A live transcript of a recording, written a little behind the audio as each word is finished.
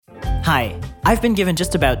Hi, I've been given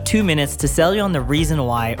just about 2 minutes to sell you on the reason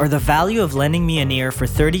why or the value of lending me an ear for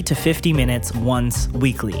 30 to 50 minutes once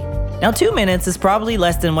weekly. Now 2 minutes is probably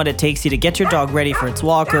less than what it takes you to get your dog ready for its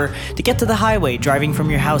walker, to get to the highway driving from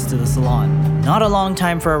your house to the salon. Not a long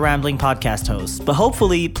time for a rambling podcast host, but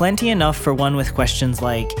hopefully plenty enough for one with questions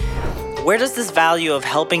like, where does this value of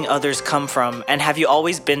helping others come from, and have you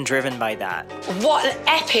always been driven by that? What an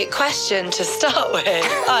epic question to start with.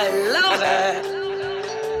 I love it.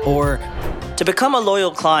 Or, to become a loyal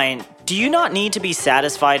client, do you not need to be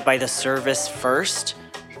satisfied by the service first?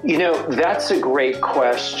 You know, that's a great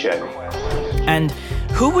question. And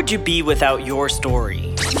who would you be without your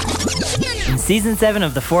story? In Season 7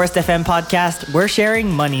 of the Forest FM podcast, we're sharing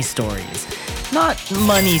money stories. Not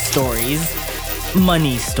money stories,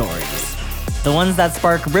 money stories. The ones that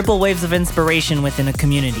spark ripple waves of inspiration within a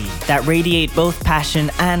community, that radiate both passion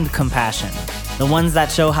and compassion. The ones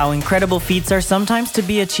that show how incredible feats are sometimes to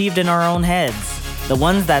be achieved in our own heads. The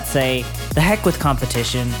ones that say, the heck with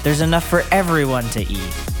competition, there's enough for everyone to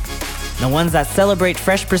eat. The ones that celebrate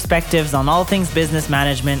fresh perspectives on all things business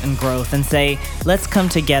management and growth and say, let's come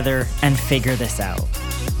together and figure this out.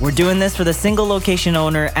 We're doing this for the single location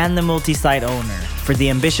owner and the multi-site owner, for the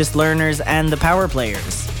ambitious learners and the power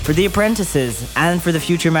players, for the apprentices and for the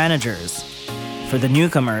future managers, for the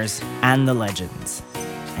newcomers and the legends.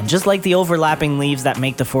 And just like the overlapping leaves that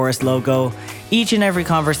make the Forest logo, each and every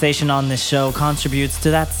conversation on this show contributes to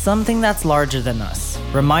that something that's larger than us,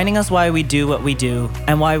 reminding us why we do what we do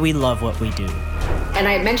and why we love what we do. And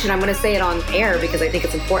I mentioned I'm going to say it on air because I think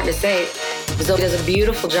it's important to say, Zoe does a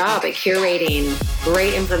beautiful job at curating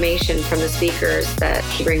great information from the speakers that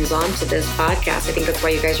he brings onto this podcast. I think that's why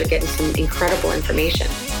you guys are getting some incredible information.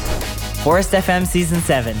 Forest FM Season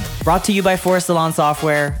 7, brought to you by Forest Salon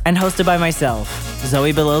Software and hosted by myself,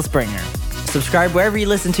 Zoe Belil-Springer. Subscribe wherever you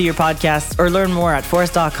listen to your podcasts or learn more at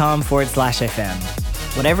forest.com/FM.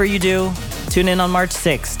 Whatever you do, tune in on March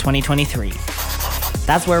 6, 2023.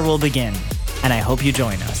 That's where we'll begin, and I hope you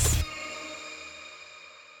join us.